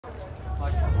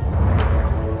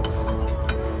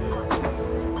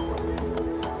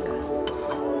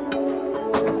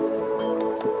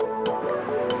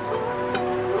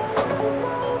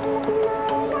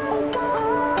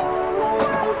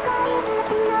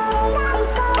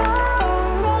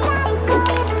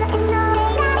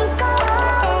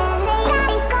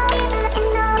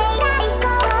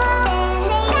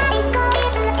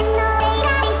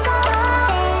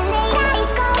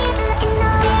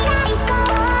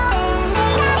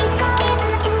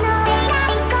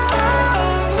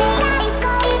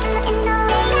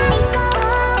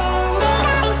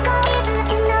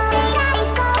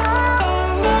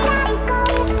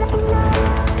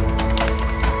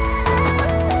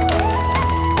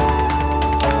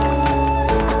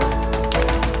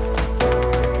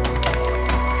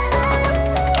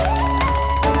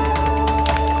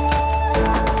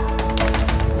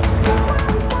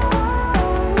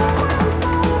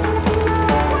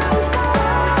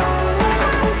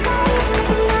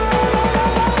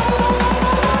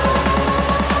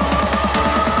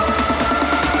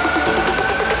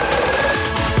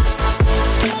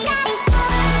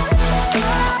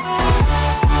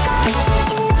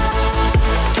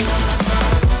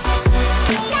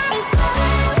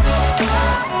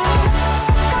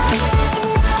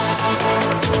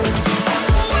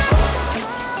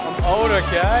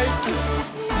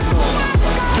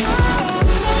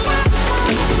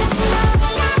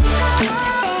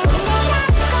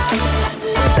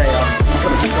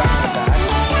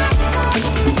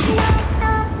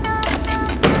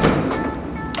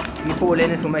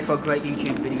This will make for a great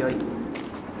YouTube video.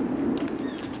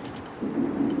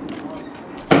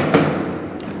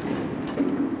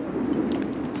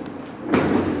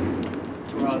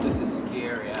 Bro, this is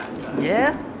scary outside.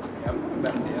 Yeah? Yeah, I'm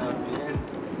back down, man.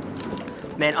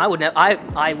 Man, I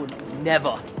would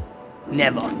never,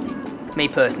 me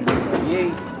personally.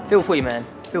 Yeah. Feel free, man.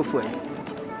 Feel free.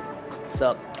 What's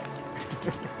up?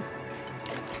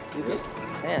 You good?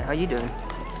 Yeah, how you doing?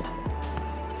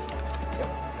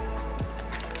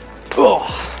 Oh!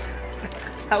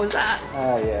 How was that?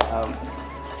 Oh yeah,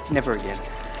 never again.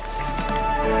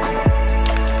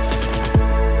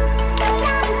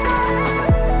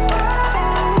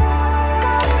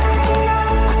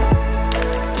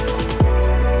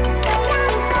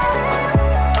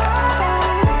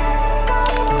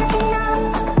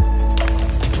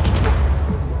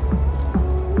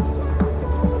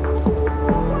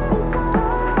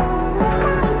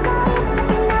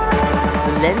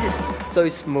 The lens is so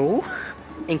small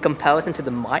in comparison to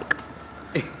the mic.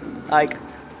 Like,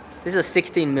 this is a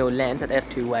 16mm lens at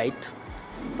f2.8,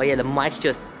 but yeah, the mic's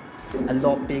just a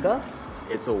lot bigger.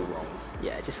 It's all wrong.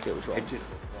 Yeah, it just feels wrong. It just feels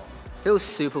wrong. Feels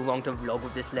super wrong to vlog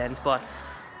with this lens, but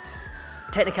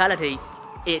technicality,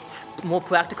 it's more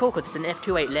practical because it's an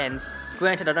f2.8 lens.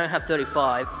 Granted, I don't have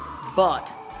 35,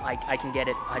 but I can get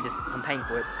it. I'm paying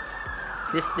for it.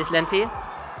 This lens here,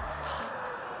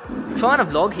 trying to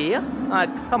vlog here, like,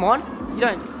 come on, you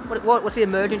don't. What's the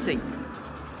emergency?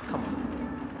 Come on.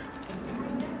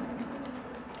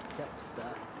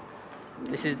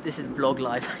 This is vlog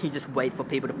life. You just wait for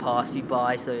people to pass you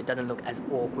by so it doesn't look as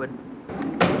awkward.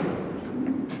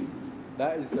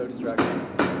 That is so distracting,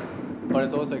 but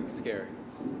it's also scary.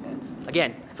 Yeah.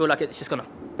 Again, I feel like it's just gonna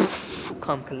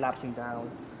come collapsing down.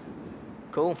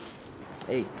 Cool.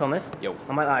 Hey, Thomas. Yo.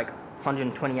 I'm at like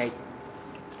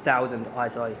 128,000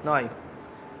 ISO. No.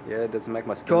 Yeah, it doesn't make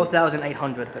my skin.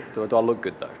 12,800. Do I look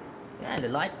good though? Yeah, the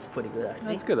light's pretty good actually.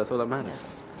 That's good, that's all that matters.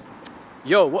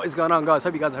 Yo, what is going on, guys?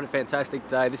 Hope you guys had a fantastic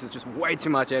day. This is just way too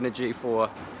much energy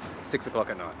for 6 o'clock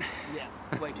at night. Yeah,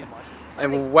 way too much.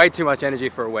 And way too much energy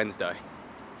for a Wednesday.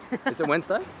 Is it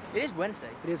Wednesday? It is Wednesday.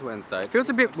 It is Wednesday. It feels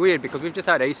a bit weird because we've just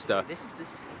had Easter. Is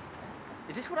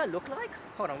this what I look like?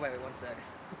 Hold on, wait one sec.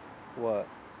 What?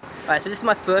 Alright, so this is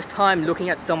my first time looking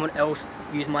at someone else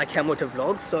use my camera to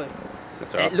vlog, so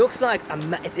That's right. it looks like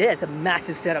it's a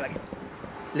massive setup. Like, it's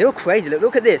a little crazy.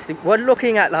 Look at this. We're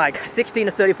looking at like 16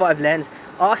 to 35 lens,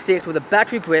 R6 with a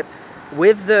battery grip,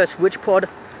 with the switch pod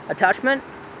attachment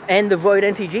and the Rode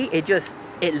NTG.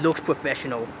 It looks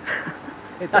professional.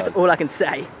 That's all I can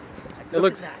say.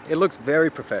 It looks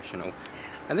very professional.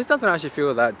 And this doesn't actually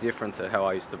feel that different to how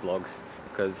I used to vlog,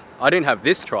 because I didn't have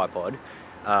this tripod.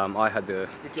 I had the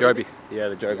Joby, yeah,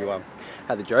 the Joby one.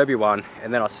 I had the Joby one,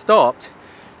 and then I stopped.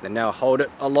 And now I hold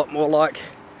it a lot more like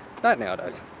that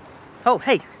nowadays. Oh,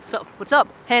 hey, so what's up?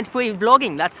 Hands-free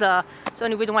vlogging. That's the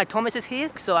only reason why Thomas is here,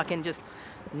 so I can just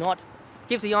not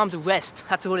give the arms a rest.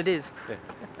 That's all it is. Yeah.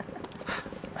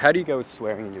 How do you go with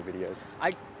swearing in your videos?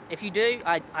 If you do,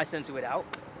 I censor it out.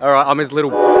 All right, I'm his little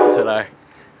today.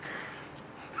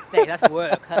 Hey, that's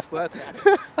work. That's work, man.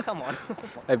 Come on.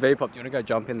 Hey Vipop, do you want to go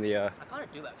jump in the? I kind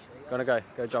of do actually. Want to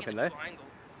go jump in there? Triangle.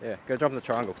 Yeah, go jump in the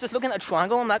triangle. Just looking at the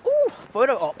triangle, I'm like, ooh,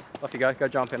 photo op. Off you go. Go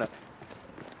jump in it.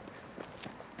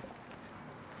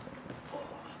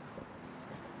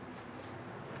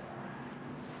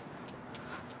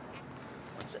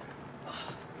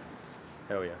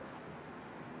 Hell yeah.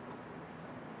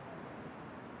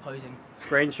 Posing.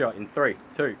 Screenshot in 3,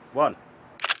 2, 1.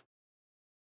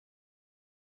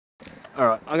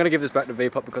 Alright, I'm going to give this back to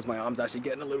Vipop because my arm's actually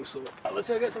getting a little sore. Let's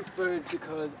go get some food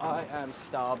because I am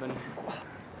starving.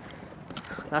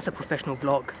 That's a professional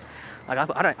vlog. Like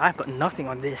I've got nothing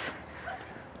on this.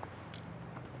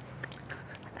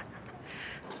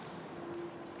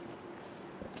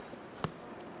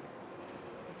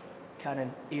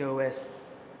 Canon EOS.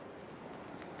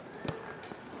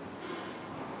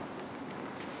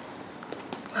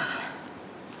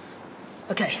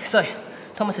 Okay, so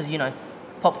Thomas has,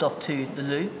 popped off to the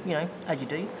loo, as you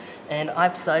do, and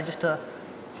I've decided just to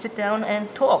sit down and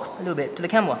talk a little bit to the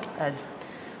camera,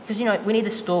 because we need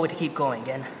a story to keep going,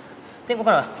 and I think we're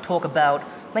gonna talk about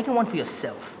making one for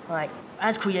yourself. Like,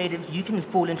 as creatives, you can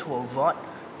fall into a rut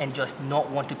and just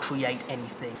not want to create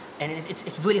anything, and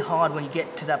it's really hard when you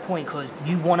get to that point because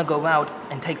you want to go out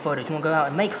and take photos, you want to go out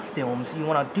and make films, you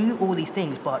want to do all these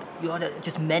things, but you're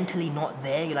just mentally not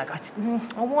there. You're like,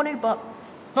 I want to, but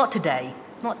not today,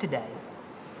 not today.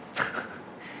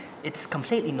 It's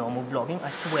completely normal vlogging, I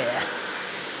swear.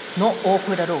 It's not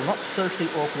awkward at all, not socially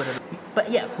awkward at all. But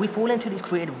yeah, we fall into these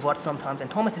creative ruts sometimes, and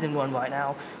Thomas is in one right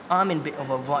now. I'm in a bit of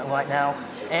a rut right now.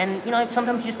 And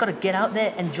sometimes you just gotta get out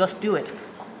there and just do it.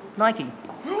 Nike.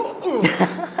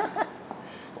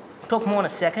 Talk more in a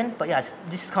second, but yeah,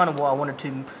 this is kind of what I wanted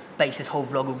to base this whole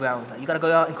vlog around. Like, you gotta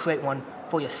go out and create one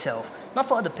for yourself. Not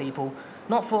for other people,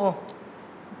 not for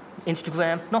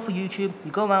Instagram, not for YouTube.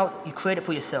 You go out, you create it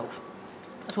for yourself.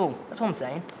 That's all I'm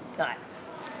saying. Alright.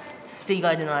 See you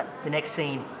guys in the next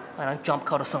scene. I don't know, jump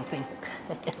cut or something.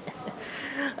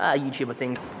 YouTuber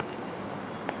thing.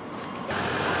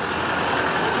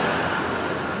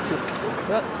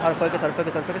 Out of focus, out of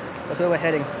focus, out of focus. That's where we're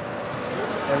heading.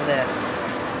 Over there.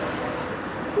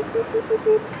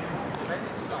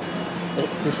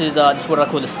 This is what I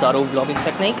call the subtle vlogging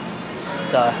technique.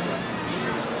 So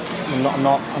I'm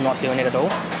not doing it at all.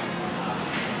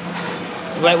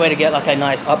 It's a great way to get like a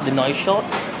nice up the nose shot.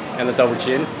 And the double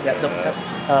chin. Yep.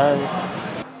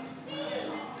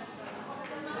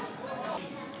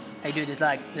 Hey dude, there's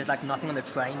like nothing on the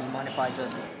train. You mind if I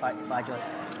just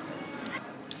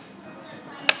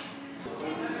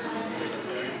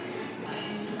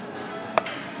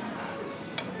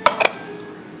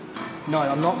No,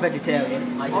 I'm not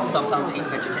vegetarian. I just sometimes eat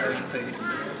vegetarian food.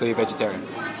 So you're vegetarian?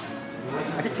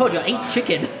 I just told you I eat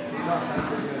chicken.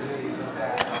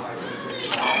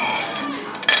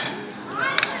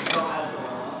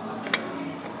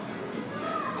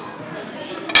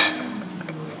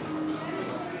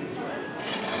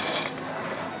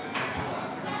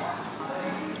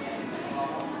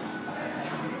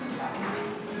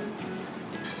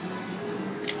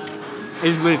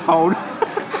 It's really cold.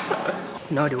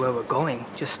 No idea where we're going.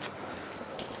 Just,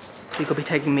 you could be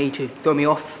taking me to throw me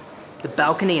off the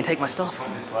balcony and take my stuff.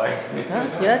 This way.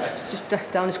 Yeah, it's just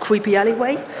down this creepy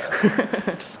alleyway.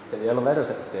 Take the elevator or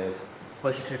take the stairs?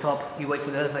 Wait to the top. You wait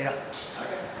for the elevator.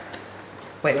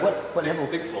 Wait, what level?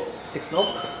 6th floor. 6th floor?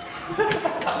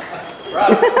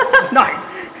 Right. No.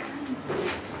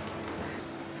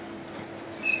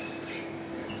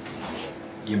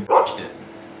 You botched it.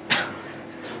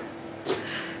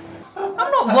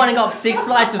 I'm not running up 6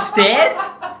 flights of stairs.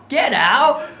 Get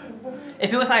out.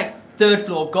 If it was like 3rd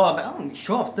floor, go. I'm like, oh,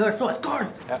 sure, 3rd floor, let's go.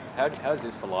 How's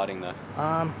this for lighting though?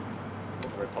 The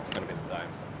rooftop's gonna be the same.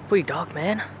 Pretty dark,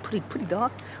 man. Pretty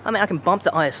dark. I mean, I can bump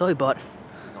the ISO, but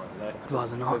I'd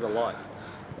rather not. There's a light.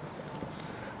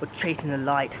 We're chasing the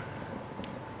light.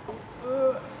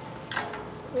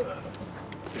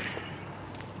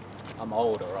 I'm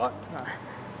old, alright? No.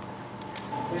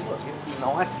 See, look, it's a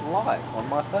nice light on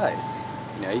my face.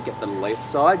 You get the light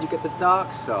side, you get the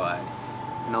dark side.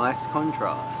 Nice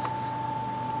contrast.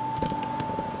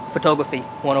 Photography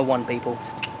 101, people.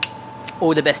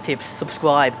 All the best tips.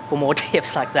 Subscribe for more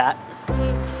tips like that.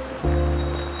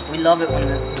 We love it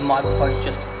when the microphone's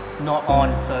just not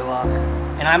on. So,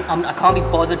 and I can't be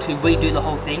bothered to redo the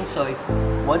whole thing. So,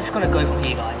 we're just gonna go from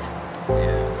here, guys.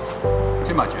 Yeah.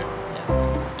 Too much effort.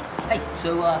 Yeah. Hey,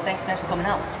 so thanks for coming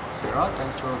out. It's alright.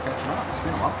 Thanks for catching up. It's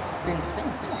been a while. It's been.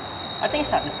 I think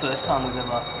it's like the first time we've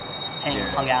ever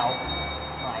hung out,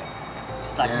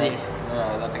 just like this.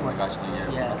 Yeah, I think we've actually,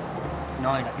 Yeah.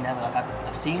 No, like never. Like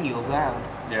I've seen you around.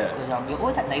 Yeah. You're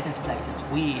always at Nathan's place. It's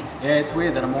weird. Yeah, it's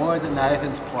weird that I'm always at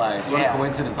Nathan's place. What Yeah. a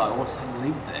coincidence! I also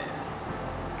live there.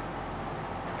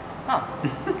 Huh.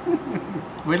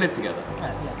 We live together.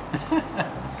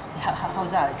 Yeah.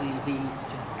 How's that? Is he?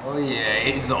 Oh yeah,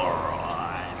 he's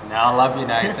alright. Now I love you,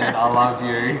 Nathan. I love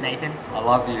you. Nathan. I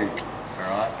love you.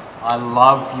 Alright. I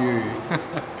love you.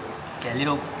 Yeah,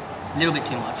 little bit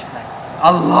too much. Like. I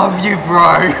love you,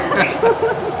 bro.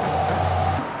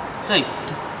 So,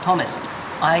 Thomas,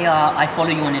 I follow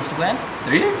you on Instagram.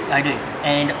 Do you? I do.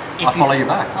 And if I follow you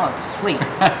back. Oh, sweet.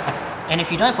 And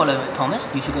if you don't follow Thomas,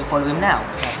 you should go follow him now.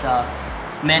 That's a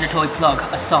mandatory plug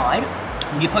aside.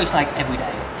 You post like every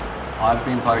day. I've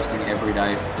been posting every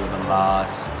day for the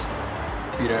last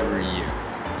bit over a year.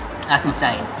 That's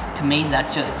insane. To me,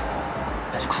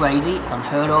 that's crazy. It's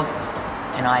unheard of.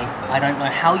 And I don't know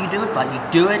how you do it, but you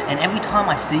do it. And every time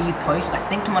I see you post, I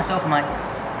think to myself, I'm like,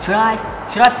 should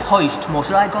I post more?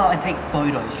 Should I go out and take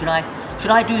photos? Should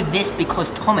I do this because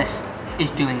Thomas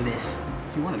is doing this?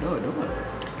 If you want to do it, do it.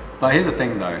 But here's the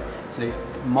thing though, see,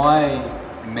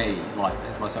 like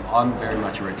as myself, I'm very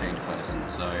much a routine person.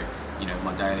 So, you know,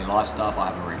 my daily life stuff, I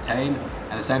have a routine.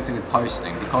 And the same thing with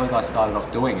posting, because I started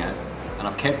off doing it and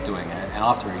I've kept doing it, and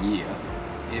after a year,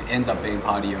 it ends up being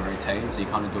part of your routine, so you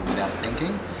kind of do it without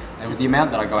thinking. And with the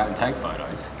amount that I go out and take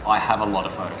photos, I have a lot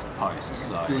of photos to post.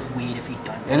 So. It feels weird if you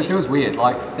don't post. And it feels weird.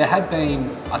 Like, there had been,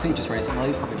 I think just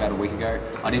recently, probably about a week ago,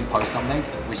 I didn't post something,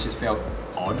 which just felt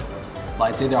odd.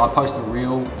 Like, it's either I post a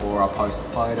reel, or I post a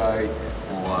photo,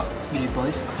 or... You do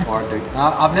both? Or I do...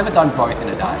 I've never done both in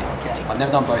a day. Okay. I've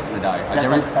never done both in a day.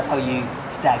 That's how you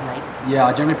stagnate? Yeah,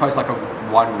 I generally post like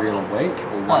one reel a week,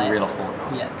 or one reel a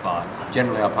fortnight. Yeah. But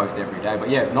generally I post every day. But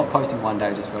yeah, not posting one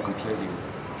day just felt completely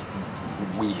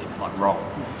weird, like wrong.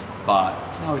 But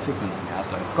no, we're fixing it now,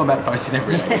 so go back to posting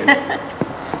every day again.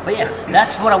 But yeah,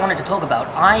 that's what I wanted to talk about.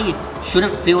 I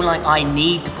shouldn't feel like I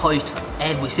need to post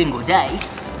every single day,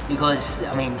 because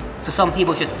I mean, for some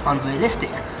people it's just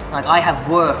unrealistic. Like, I have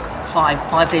work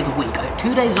five days a week. I have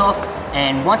 2 days off,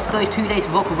 and once those 2 days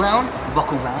rock around?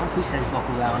 Who says rock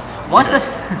around? Once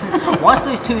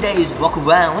those 2 days rock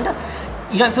around,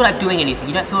 you don't feel like doing anything.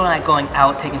 You don't feel like going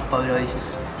out, taking photos.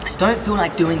 I just don't feel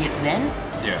like doing it then.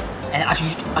 Yeah.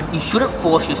 And you shouldn't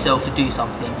force yourself to do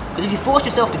something. Because if you force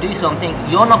yourself to do something,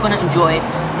 you're not going to enjoy it,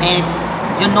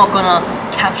 and you're not going to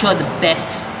capture the best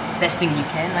thing you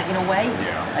can, like, in a way.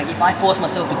 Yeah. Like, if I force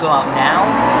myself to go out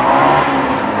now,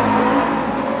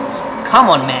 come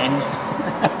on, man.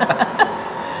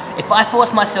 If I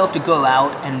force myself to go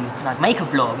out and like make a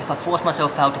vlog, if I force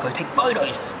myself out to go take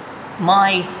photos,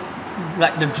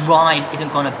 the drive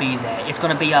isn't gonna be there. It's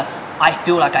gonna be I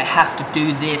feel like I have to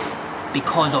do this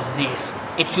because of this.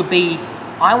 It should be,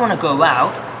 I wanna go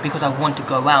out because I want to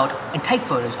go out and take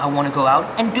photos. I wanna go out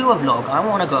and do a vlog. I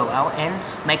wanna go out and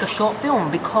make a short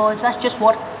film because that's just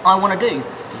what I wanna do.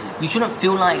 You shouldn't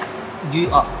feel like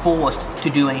you are forced to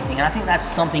do anything, and I think that's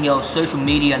something else social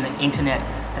media and the internet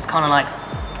has kind of like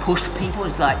pushed people.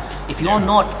 It's like, if you're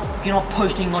not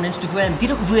posting on Instagram, did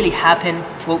it really happen?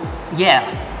 Well, yeah,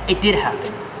 it did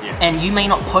happen. Yeah. And you may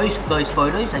not post those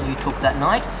photos that you took that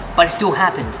night, but it still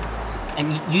happened.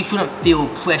 And you shouldn't feel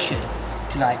pressured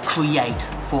to like create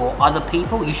for other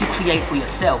people. You should create for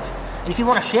yourself, and if you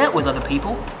want to share it with other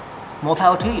people, more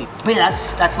power to you. But yeah,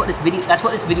 that's what this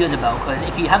video is about. Because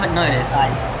if you haven't noticed, I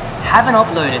haven't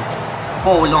uploaded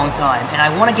for a long time, and I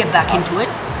want to get back into it.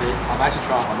 See, I'm actually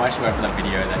waiting for that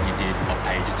video that you did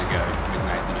ages ago with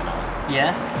Nathan and us.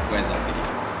 Yeah. Where's that video?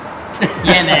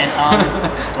 Yeah, man.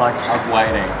 Like, I'm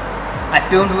waiting. I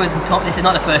filmed with Tom. This is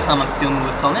not the first time I'm filming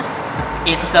with Thomas.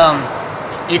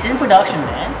 It's in production,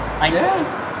 man.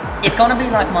 It's gonna be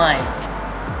like my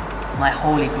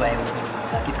holy grail video.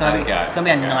 Like, it's gonna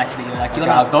be a nice video. Like, okay,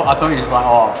 I thought you were just like,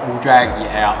 oh, we'll drag you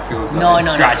out. Feels like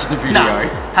scratch the video. No,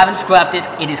 haven't scrapped it.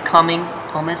 It is coming,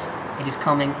 Thomas. It is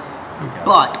coming. Okay.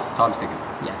 But time's ticking.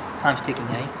 Yeah, time's ticking,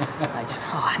 eh? I just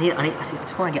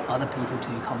want to get other people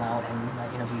to come out and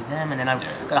like, interview them, and then I've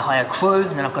got to hire a crew,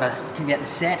 and then I've got to get the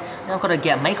set, and then I've got to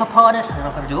get a makeup artist, and then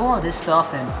I've got to do all this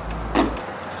stuff, and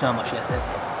so much effort.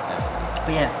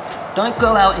 But yeah, don't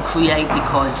go out and create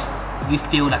because you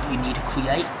feel like you need to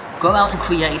create. Go out and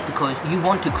create because you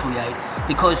want to create,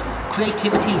 because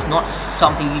creativity is not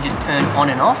something you just turn on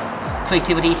and off.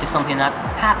 Creativity is just something that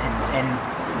happens, and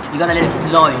you gotta let it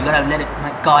flow, you gotta let it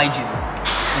like guide you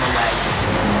in a way.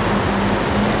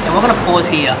 And we're gonna pause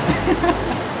here.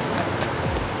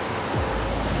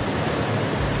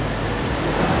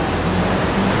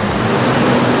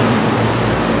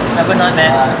 Have a good night,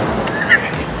 man.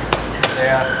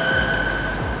 Yeah.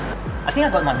 I think I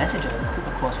got my message.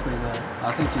 across pretty well.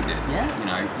 I think you did. Yeah? You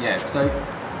know, yeah. So.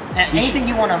 Anything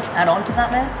you want to add on to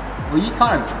that, man? Well, you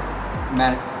kind of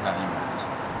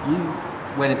you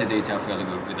went into detail fairly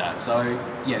good with that. So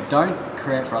yeah, don't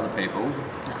create for other people,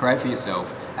 create for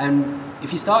yourself. And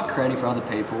if you start creating for other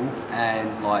people,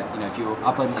 and like, you know, if you're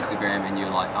uploading Instagram and you're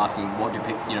like asking what do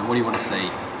you want to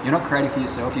see, you're not creating for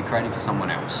yourself, you're creating for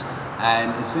someone else.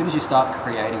 And as soon as you start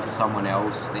creating for someone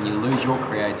else, then you lose your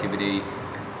creativity,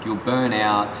 you'll burn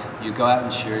out, you go out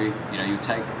and shoot, you know, you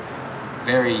take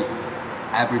very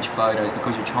average photos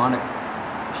because you're trying to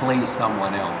please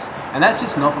someone else. And that's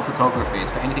just not for photography,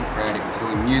 it's for anything creative. If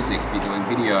you're doing music, if you're doing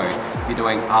video, if you're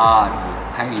doing art, or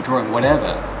painting, drawing,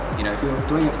 whatever, you know, if you're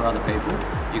doing it for other people,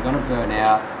 you're going to burn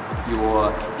out.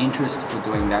 Your interest for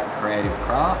doing that creative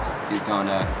craft is going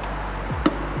to...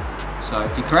 So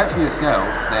if you create for yourself,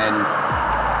 then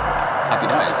happy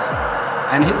days.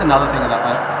 And here's another thing that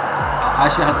I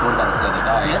actually had thought about this the other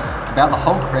day, about the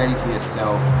whole creating for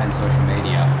yourself and social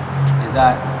media, is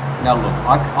that, now look,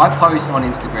 I post on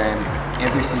Instagram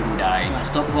every single day. Right,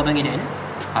 stop rubbing it in.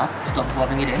 Huh? Stop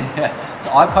rubbing it in. Yeah.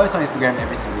 So I post on Instagram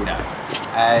every single day.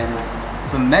 And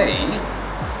for me,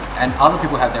 and other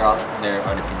people have their own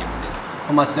opinion with this.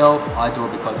 For myself, I do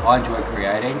it because I enjoy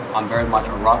creating. I'm very much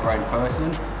a right brain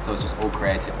person, so it's just all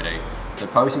creativity. So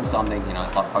posting something, you know,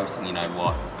 it's like posting, you know,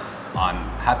 what I'm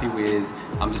happy with,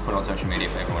 I'm just putting on social media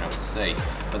for everyone else to see.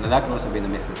 But then that could also be the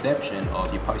misconception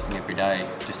of you posting every day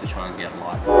just to try and get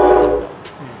likes,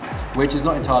 which is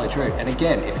not entirely true. And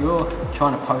again, if you're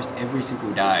trying to post every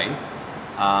single day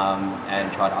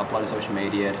and try to upload to social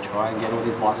media to try and get all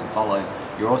these likes and follows,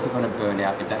 you're also going to burn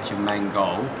out if that's your main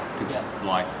goal to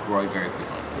like grow very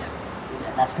quickly. Yeah,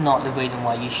 that's not the reason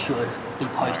why you should be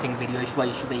posting videos, why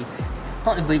you should be,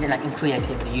 not the reason, like in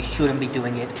creativity, you shouldn't be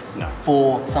doing it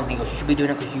for something else. You should be doing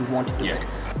it because you want to do it.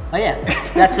 But yeah,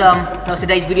 that was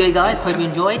today's video, guys. Hope you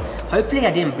enjoyed. Hopefully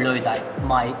I didn't blow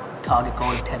my target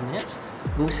goal of 10 minutes.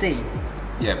 We'll see.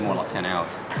 Yeah, more like 10 hours.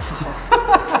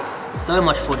 So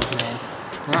much footage, man.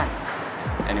 Alright.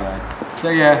 Anyways, so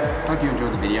yeah, hope you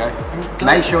enjoyed the video.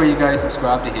 Make sure you go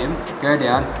subscribe to him, go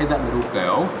down, hit that little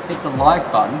bell, hit the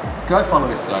like button, go follow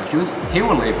his socials. He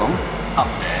will leave them up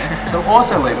there. He'll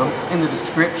also leave them in the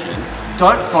description.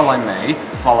 Don't follow me,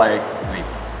 follow me.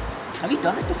 Have you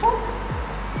done this before?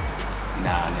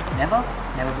 Nah, never. Never?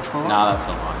 Never before? Nah, that's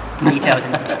not mine.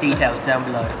 Details down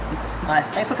below. Alright,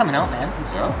 thanks for coming out, man.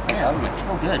 It's alright. Thanks for having me.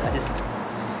 Oh, good.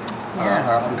 Alright,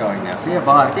 I'm going now. See you,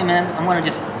 bye. See you, man. I'm gonna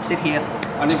just sit here.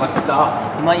 I need my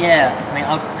stuff. You might, yeah. I mean,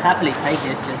 I'll happily take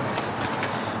it.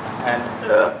 And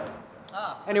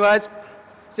anyways,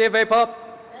 see you, Vipop. Yeah,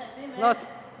 see you, man. Nice.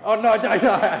 Oh no, no, no.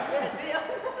 Yeah, see ya.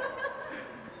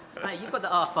 Hey, you've got the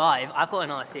R5. I've got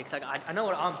an R6. Like, I know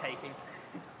what I'm taking.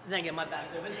 Then get my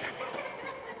bags over there.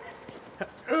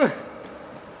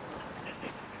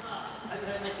 I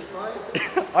don't miss your phone.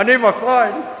 I need my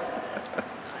phone.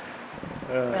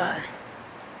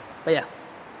 But yeah.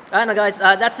 Alright, now guys,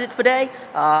 that's it for today.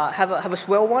 Have a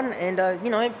swell one, and you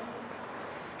know,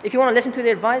 if you want to listen to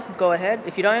the advice, go ahead.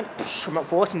 If you don't, I'm not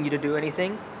forcing you to do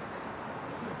anything.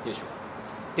 Yeah, sure.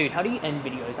 Dude, how do you end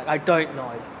videos? Like, I don't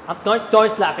know.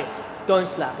 Don't slap it. Don't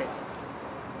slap it.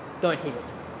 Don't hit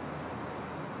it.